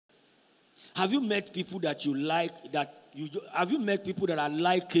Have you met people that you like, have you met people that are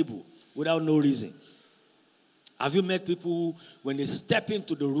likable without no reason? Have you met people who, when they step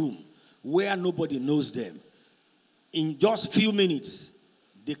into the room where nobody knows them, in just few minutes,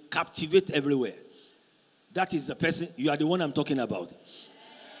 they captivate everywhere? That is the person, you are the one I'm talking about.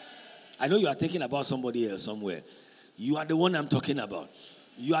 I know you are thinking about somebody else somewhere. You are the one I'm talking about.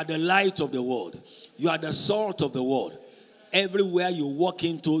 You are the light of the world. You are the salt of the world. Everywhere you walk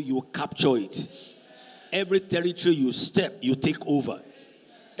into, you capture it. Every territory you step, you take over.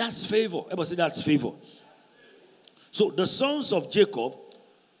 That's favor. Everybody say that's favor. So the sons of Jacob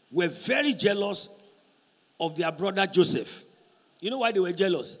were very jealous of their brother Joseph. You know why they were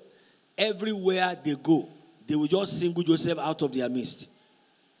jealous? Everywhere they go, they would just single Joseph out of their midst.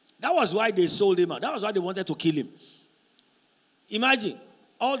 That was why they sold him out. That was why they wanted to kill him. Imagine,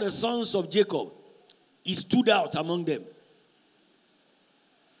 all the sons of Jacob, he stood out among them.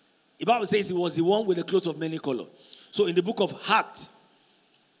 The Bible says he was the one with the clothes of many colors. So in the book of Acts,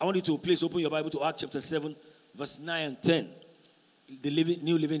 I want you to please open your Bible to Acts chapter 7, verse 9 and 10. The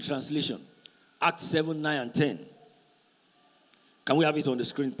New Living Translation. Acts 7, 9 and 10. Can we have it on the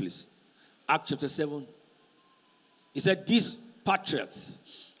screen, please? Acts chapter 7. He said, these patriots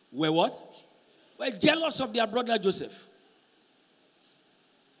were what? Were jealous of their brother Joseph.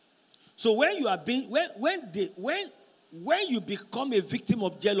 So when you are being, when you become a victim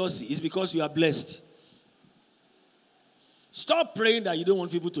of jealousy, it's because you are blessed. Stop praying that you don't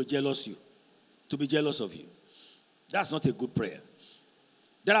want people to be jealous of you. That's not a good prayer.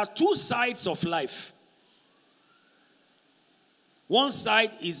 There are two sides of life. One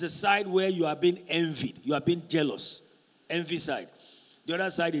side is the side where you are being envied. You are being jealous. Envy side. The other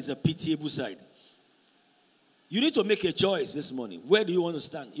side is a pitiable side. You need to make a choice this morning. Where do you want to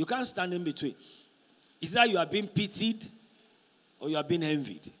stand? You can't stand in between. It's that you are being pitied or you are being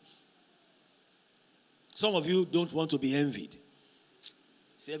envied. Some of you don't want to be envied.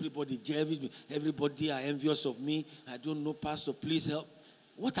 Say everybody are envious of me. I don't know, Pastor, please help.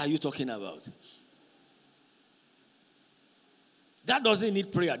 What are you talking about? That doesn't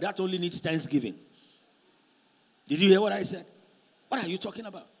need prayer. That only needs thanksgiving. Did you hear what I said? What are you talking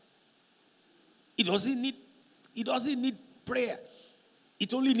about? It doesn't need prayer.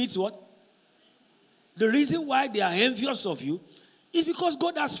 It only needs what? The reason why they are envious of you is because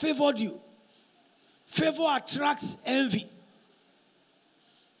God has favored you. Favor attracts envy.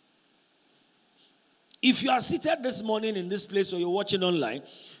 If you are seated this morning in this place or you're watching online,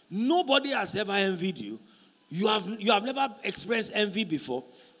 nobody has ever envied you. You have never experienced envy before.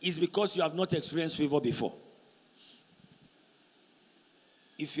 It's because you have not experienced favor before.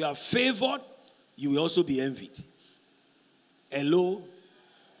 If you are favored, you will also be envied. Hello?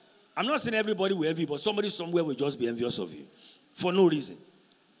 I'm not saying everybody will envy, but somebody somewhere will just be envious of you. For no reason.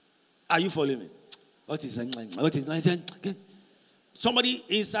 Are you following me? What is somebody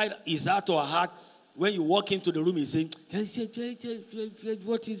inside his heart or her heart, when you walk into the room, he's saying,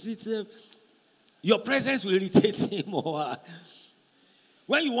 what is it? Your presence will irritate him or her.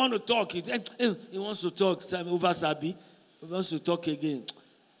 When you want to talk, he wants to talk. Over Sabi, he wants to talk again.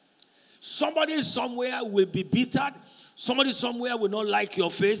 Somebody somewhere will be bittered. Somebody somewhere will not like your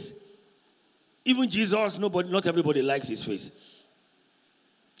face. Even Jesus, not everybody likes his face.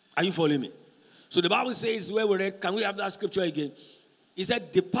 Are you following me? So the Bible says, where we read, can we have that scripture again? He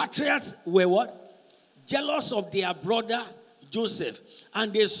said, the patriots were what? Jealous of their brother Joseph.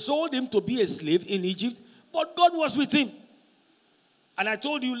 And they sold him to be a slave in Egypt, but God was with him. And I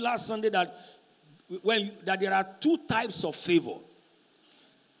told you last Sunday that, that there are two types of favor.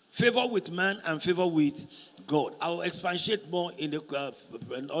 Favor with man and favor with God. I will expatiate more in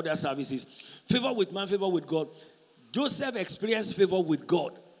other services. Favor with man, favor with God. Joseph experienced favor with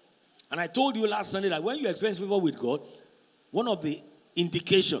God. And I told you last Sunday that when you experience favor with God, one of the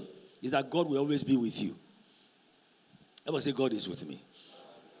indications is that God will always be with you. Everybody say, God is with me.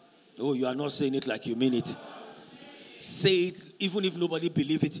 Oh, you are not saying it like you mean it. Say it, even if nobody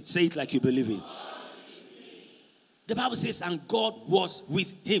believes it. Say it like you believe it. The Bible says, and God was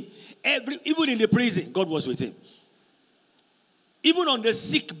with him. Even in the prison, God was with him. Even on the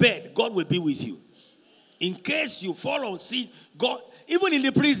sick bed, God will be with you. In case you fall on sick, God, even in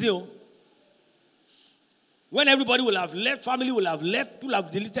the prison, when everybody will have left, family will have left, people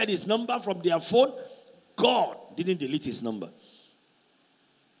have deleted his number from their phone, God didn't delete his number.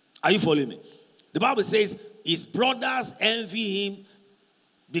 Are you following me? The Bible says his brothers envy him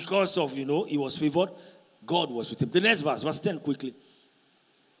because of, he was favored. God was with him. The next verse 10 quickly.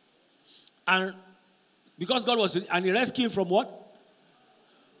 And because God was with him, and he rescued him from what?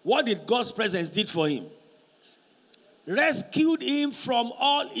 What did God's presence did for him? rescued him from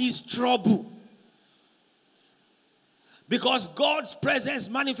all his trouble. Because God's presence,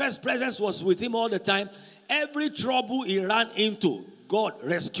 manifest presence, was with him all the time. Every trouble he ran into, God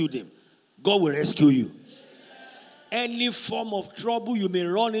rescued him. God will rescue you. Any form of trouble you may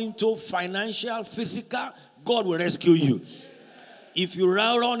run into, financial, physical, God will rescue you. If you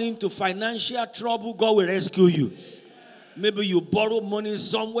run into financial trouble, God will rescue you. Maybe you borrowed money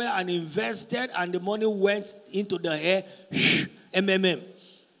somewhere and invested, and the money went into the air, MMM.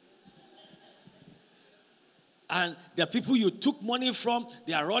 And the people you took money from,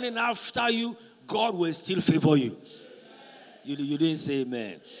 they are running after you. God will still favor you. You didn't say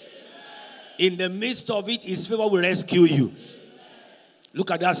amen. In the midst of it, his favor will rescue you. Look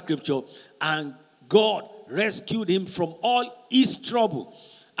at that scripture. And God rescued him from all his trouble.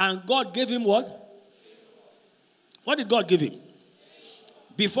 And God gave him what? What did God give him?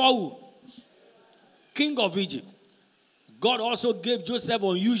 Before who? King of Egypt. God also gave Joseph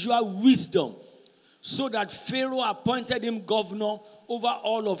unusual wisdom, so that Pharaoh appointed him governor over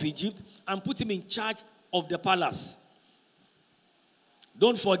all of Egypt and put him in charge of the palace.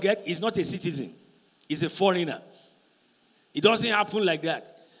 Don't forget, he's not a citizen. He's a foreigner. It doesn't happen like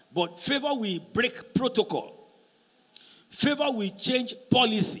that. But favor will break protocol. Favor will change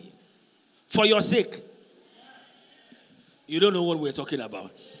policy for your sake. You don't know what we're talking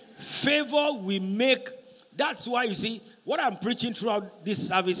about. Favor will make, that's why you see, what I'm preaching throughout these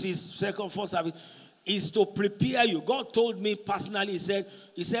services, second, fourth service, is to prepare you. God told me personally, he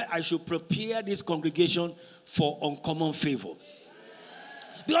said I should prepare this congregation for uncommon favor.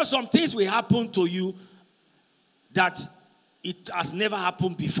 Because some things will happen to you that it has never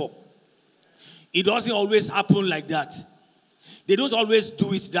happened before. It doesn't always happen like that. They don't always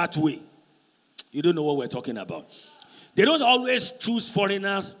do it that way. You don't know what we're talking about. They don't always choose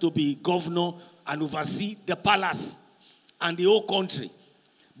foreigners to be governor and oversee the palace and the whole country.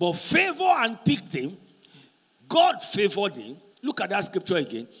 But favor and picked him. God favored him. Look at that scripture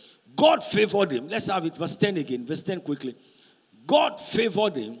again. God favored him. Let's have it. Verse 10 again. Verse 10 quickly. God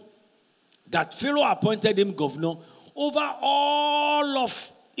favored him, that Pharaoh appointed him governor over all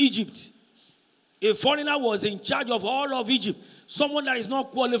of Egypt. A foreigner was in charge of all of Egypt. Someone that is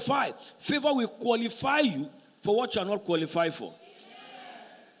not qualified. Favor will qualify you for what you are not qualified for.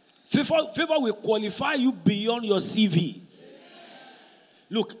 Favor will qualify you beyond your CV.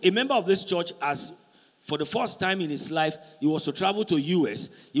 Look, a member of this church, as for the first time in his life, he was to travel to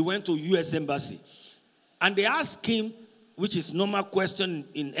US. He went to US embassy. And they asked him, which is normal question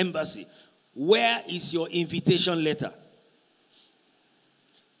in embassy, where is your invitation letter?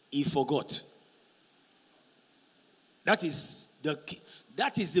 He forgot. That is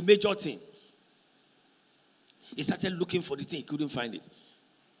the major thing. He started looking for the thing. He couldn't find it.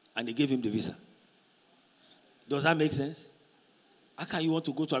 And they gave him the visa. Does that make sense? How can you want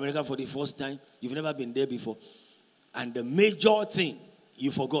to go to America for the first time? You've never been there before. And the major thing,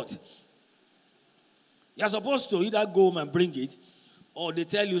 you forgot. You're supposed to either go home and bring it, or they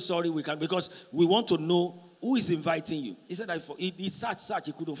tell you, sorry, we can't, because we want to know who is inviting you. He said that he searched,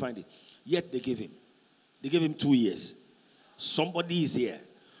 he couldn't find it. Yet they gave him. They gave him 2 years. Somebody is here.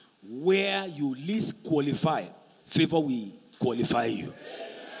 Where you least qualify, favor will qualify you.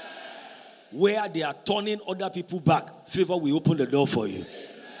 Where they are turning other people back, favor will open the door for you.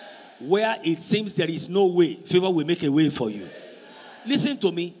 Where it seems there is no way, favor will make a way for you. Listen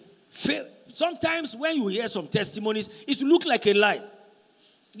to me. Sometimes when you hear some testimonies, it will look like a lie.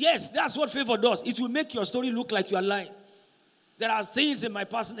 Yes, that's what favor does. It will make your story look like you are lying. There are things in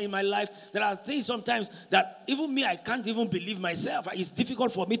my life, there are things sometimes that even me, I can't even believe myself. It's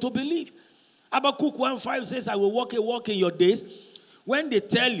difficult for me to believe. Habakkuk 1:5 says, I will walk a walk in your days. When they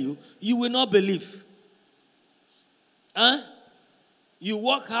tell you, you will not believe. You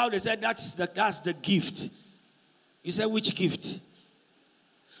walk how they said that's the gift. You say, which gift?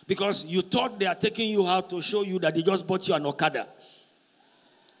 Because you thought they are taking you out to show you that they just bought you an Okada.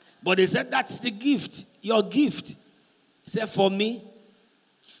 But they said, that's the gift, your gift. He said, for me.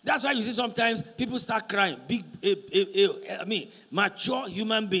 That's why you see sometimes people start crying. Mature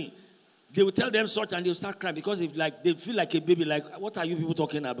human being. They will tell them such and they will start crying because they feel like a baby. Like, what are you people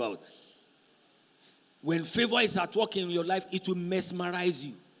talking about? When favor is at work in your life, it will mesmerize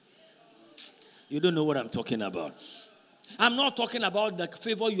you. You don't know what I'm talking about. I'm not talking about the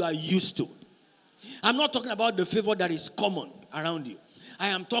favor you are used to. I'm not talking about the favor that is common around you. I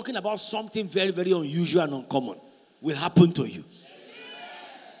am talking about something very, very unusual and uncommon will happen to you.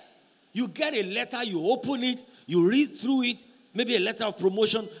 You get a letter, you open it, you read through it, maybe a letter of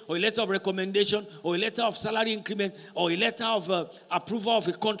promotion or a letter of recommendation or a letter of salary increment or a letter of approval of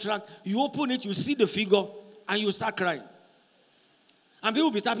a contract. You open it, you see the figure, and you start crying. And people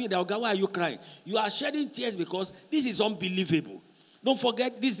will be tapping their, why are you crying? You are shedding tears because this is unbelievable. Don't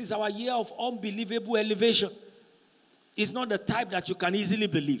forget, this is our year of unbelievable elevation. It's not the type that you can easily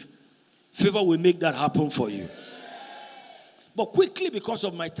believe. Favor will make that happen for you. But quickly, because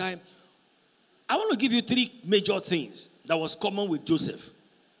of my time, I want to give you 3 major things that was common with Joseph.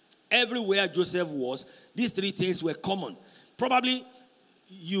 Everywhere Joseph was, these 3 things were common. Probably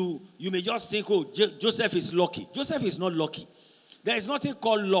you may just think, oh, Joseph is lucky. Joseph is not lucky. There is nothing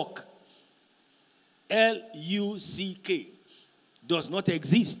called luck. L-U-C-K does not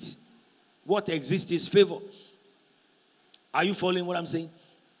exist. What exists is favor. Are you following what I'm saying?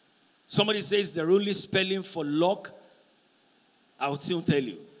 Somebody says the only spelling for luck, I would soon tell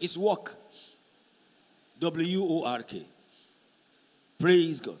you. It's work. W-O-R-K.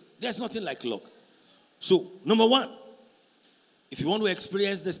 Praise God. There's nothing like luck. So, number 1, if you want to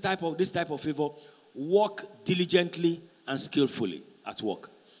experience this type of favor, work diligently and skillfully at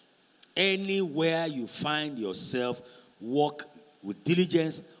work. Anywhere you find yourself, work with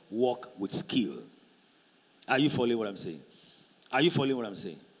diligence, work with skill. Are you following what I'm saying? Are you following what I'm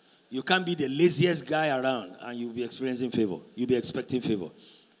saying? You can't be the laziest guy around and you'll be experiencing favor. You'll be expecting favor.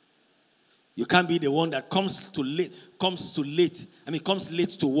 You can't be the one that comes late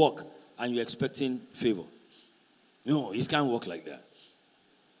to work and you're expecting favor. No, it can't work like that.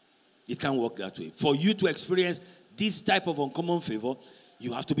 It can't work that way. For you to experience this type of uncommon favor,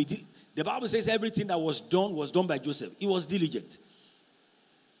 you have to be... The Bible says everything that was done by Joseph. He was diligent.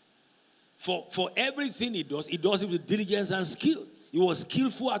 For everything he does it with diligence and skill. He was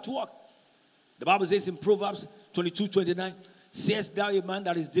skillful at work. The Bible says in Proverbs 22:29, "Sayest thou a man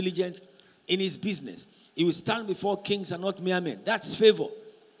that is diligent in his business, he will stand before kings and not mere men." That's favor.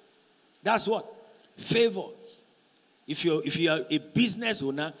 That's what? Favor. If you are a business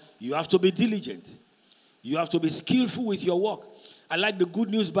owner, you have to be diligent. You have to be skillful with your work. I like the Good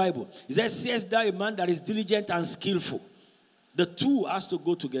News Bible. It says, "Sayest thou a man that is diligent and skillful." The two has to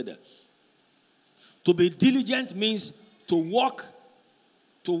go together. To be diligent means to walk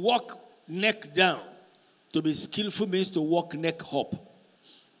neck down. To be skillful means to walk neck up.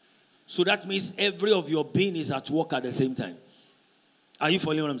 So that means every of your being is at work at the same time. Are you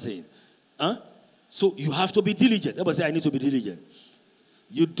following what I'm saying? So you have to be diligent. Everybody say, I need to be diligent.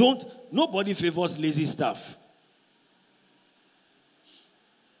 Nobody favors lazy stuff.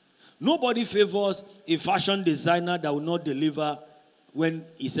 Nobody favors a fashion designer that will not deliver when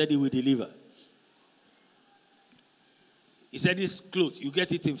he said he will deliver. He said this clothes, you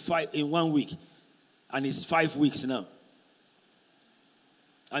get it in 1 week. And it's 5 weeks now.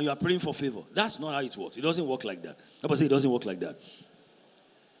 And you are praying for favor. That's not how it works. It doesn't work like that. Everybody say it doesn't work like that.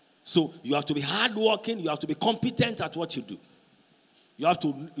 So you have to be hardworking. You have to be competent at what you do. You have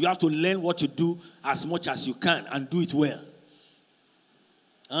to learn what you do as much as you can and do it well.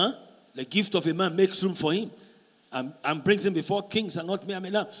 The gift of a man makes room for him and brings him before kings and not me.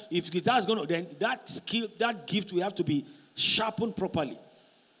 Now, if that's going to, then that skill, that gift, we have to be sharpened properly.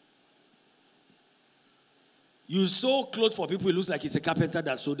 You sew clothes for people, it looks like it's a carpenter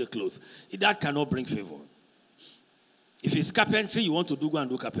that sewed the clothes. That cannot bring favor. If it's carpentry, you want to go and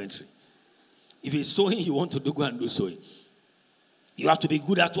do carpentry. If it's sewing, you want to go and do sewing. You have to be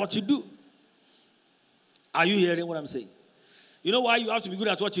good at what you do. Are you hearing what I'm saying? You know why you have to be good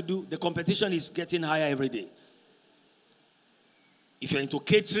at what you do? The competition is getting higher every day. If you're into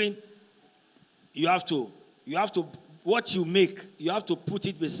catering, you have to, what you make, you have to put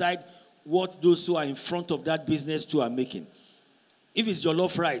it beside what those who are in front of that business too are making. If it's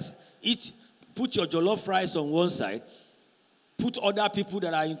jollof rice, put your jollof rice on one side, put other people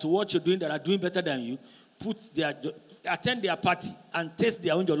that are into what you're doing, that are doing better than you, attend their party and taste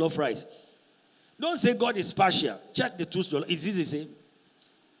their own jollof rice. Don't say God is partial. Check the two jollof. Is this the same?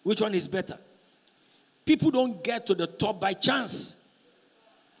 Which one is better? People don't get to the top by chance.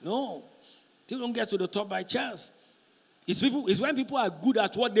 No. They don't get to the top by chance. It's when people are good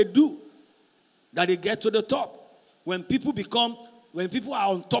at what they do that they get to the top. When people are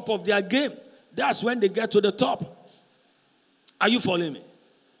on top of their game, that's when they get to the top. Are you following me?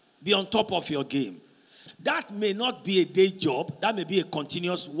 Be on top of your game. That may not be a day job. That may be a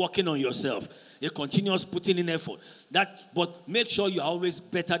continuous working on yourself. A continuous putting in effort. But make sure you're always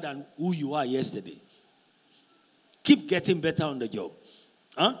better than who you are yesterday. Keep getting better on the job.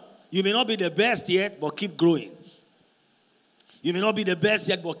 You may not be the best yet, but keep growing. You may not be the best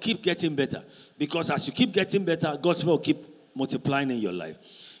yet, but keep getting better. Because as you keep getting better, God's will keep multiplying in your life.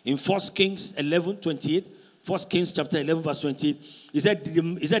 In 1 Kings 11:28, 1 Kings chapter 11, verse 28, he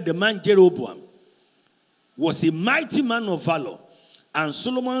said the man Jeroboam was a mighty man of valor And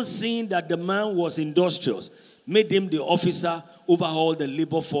Solomon, seeing that the man was industrious, made him the officer over all the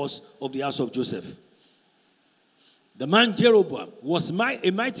labor force of the house of Joseph. The man Jeroboam was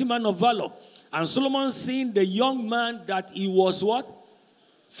a mighty man of valor. And Solomon, seeing the young man that he was what?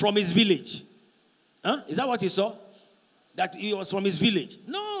 From his village. Huh? Is that what he saw? That he was from his village?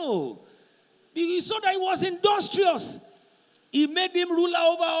 No. He saw that he was industrious. He made him ruler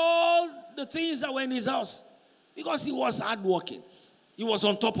over all the things that were in his house. Because he was hardworking. He was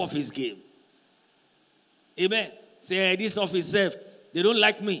on top of his game. Amen. Say, hey, this office self, they don't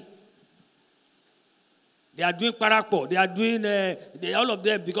like me. They are doing parakpo. They are doing, all of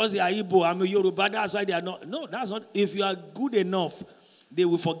them, because they are Igbo, I'm a Yoruba, that's why they are not. No, that's not. If you are good enough, they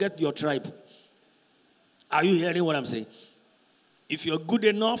will forget your tribe. Are you hearing what I'm saying? If you're good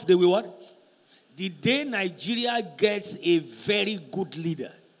enough, they will what? The day Nigeria gets a very good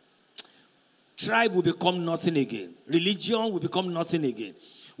leader, tribe will become nothing again. Religion will become nothing again.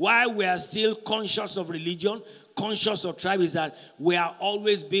 Why we are still conscious of religion, conscious of tribe, is that we are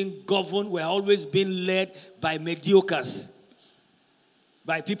always being governed, we are always being led by mediocres.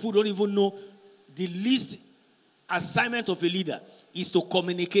 By people who don't even know. The least assignment of a leader is to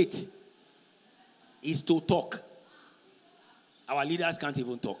communicate, is to talk. Our leaders can't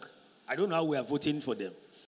even talk. I don't know how we are voting for them.